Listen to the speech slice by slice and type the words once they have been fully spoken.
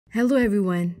Hello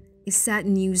everyone. A sad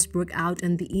news broke out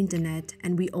on the internet,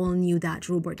 and we all knew that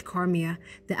Robert Cormier,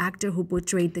 the actor who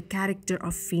portrayed the character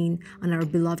of Finn on our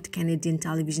beloved Canadian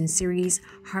television series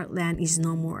Heartland, is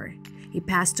no more. He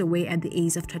passed away at the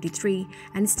age of 33,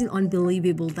 and it's still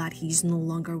unbelievable that he is no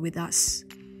longer with us.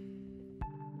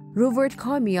 Robert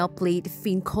Cormier played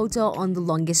Finn Cotter on the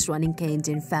longest-running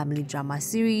Canadian family drama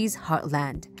series,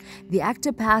 Heartland. The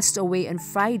actor passed away on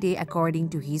Friday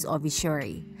according to his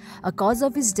obituary. A cause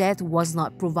of his death was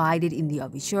not provided in the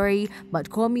obituary, but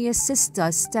Cormier's sister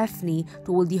Stephanie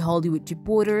told The Hollywood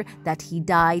Reporter that he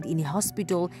died in a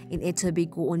hospital in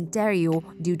Etobicoke, Ontario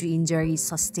due to injuries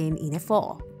sustained in a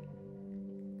fall.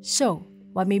 So,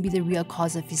 what may be the real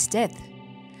cause of his death?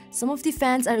 Some of the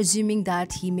fans are assuming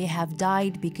that he may have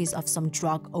died because of some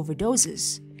drug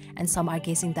overdoses, and some are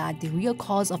guessing that the real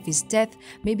cause of his death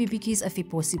may be because of a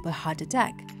possible heart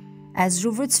attack. As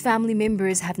Robert's family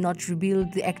members have not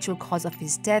revealed the actual cause of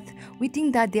his death, we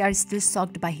think that they are still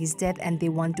shocked by his death and they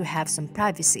want to have some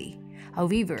privacy.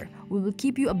 However, we will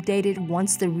keep you updated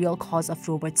once the real cause of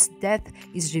Robert's death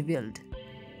is revealed.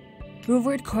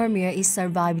 Robert Cormier is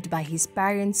survived by his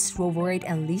parents, Robert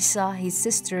and Lisa, his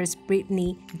sisters,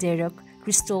 Brittany, Derek,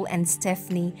 Crystal and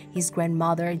Stephanie, his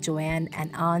grandmother, Joanne, and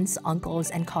aunts,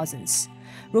 uncles, and cousins.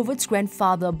 Robert's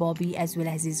grandfather, Bobby, as well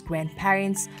as his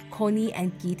grandparents, Connie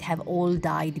and Keith, have all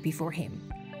died before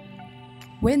him.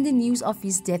 When the news of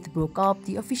his death broke up,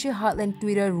 the official Heartland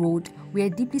Twitter wrote, "We are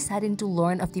deeply saddened to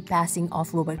learn of the passing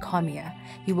of Robert Cormier.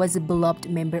 He was a beloved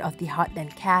member of the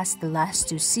Heartland cast the last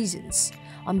 2 seasons.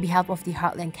 On behalf of the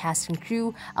Heartland cast and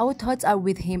crew, our thoughts are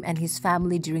with him and his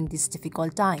family during this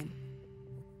difficult time."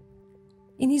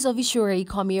 In his obituary,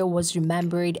 Cormier was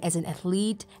remembered as an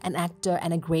athlete, an actor,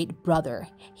 and a great brother.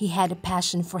 He had a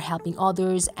passion for helping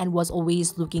others and was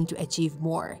always looking to achieve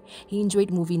more. He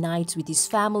enjoyed movie nights with his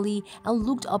family and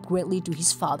looked up greatly to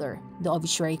his father. The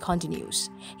obituary continues.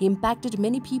 He impacted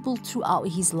many people throughout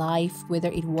his life,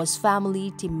 whether it was family,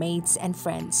 teammates, and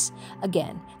friends.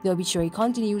 Again, the obituary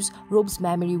continues. Rob's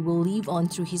memory will live on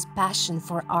through his passion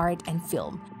for art and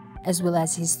film, as well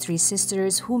as his 3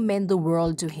 sisters who meant the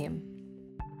world to him.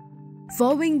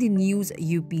 Following the news,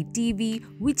 UPTV,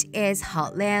 which is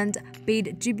Heartland,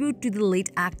 paid tribute to the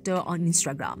late actor on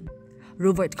Instagram.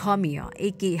 Robert Cormier,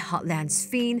 aka Heartland's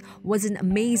Finn, was an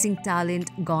amazing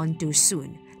talent gone too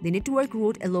soon. The network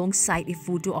wrote alongside a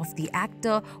photo of the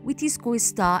actor with his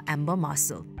co-star Amber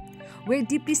Marcel. "We're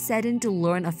deeply saddened to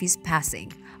learn of his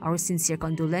passing. Our sincere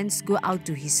condolences go out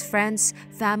to his friends,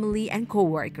 family, and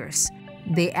co-workers,"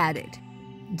 they added.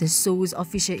 The show's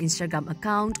official Instagram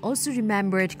account also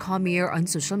remembered Cormier on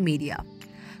social media.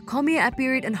 Cormier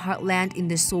appeared on Heartland in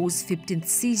the show's 15th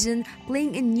season,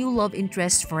 playing a new love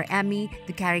interest for Amy,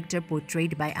 the character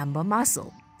portrayed by Amber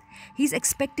Marcel. He's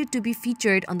expected to be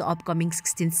featured on the upcoming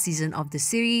 16th season of the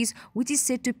series, which is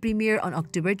set to premiere on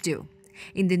October 2.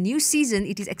 In the new season,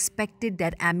 it is expected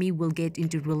that Amy will get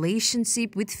into a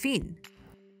relationship with Finn.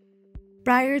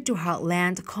 Prior to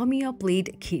Heartland, Cormier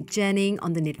played Kit Jennings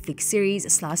on the Netflix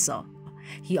series Slasher.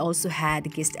 He also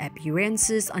had guest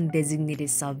appearances on Designated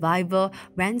Survivor,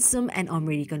 Ransom, and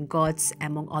American Gods,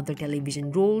 among other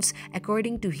television roles,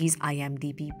 according to his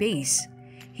IMDb page.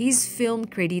 His film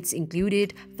credits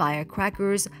included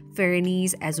Firecrackers,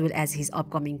 Fernies, as well as his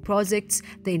upcoming projects,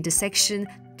 The Intersection,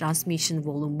 Transmission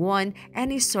Volume 1,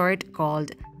 and a short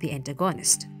called The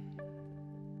Antagonist.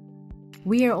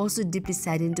 We are also deeply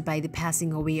saddened by the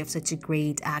passing away of such a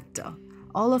great actor.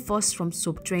 All of us from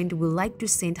Soap Trend would like to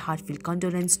send heartfelt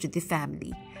condolences to the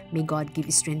family. May God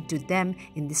give strength to them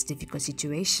in this difficult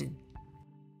situation.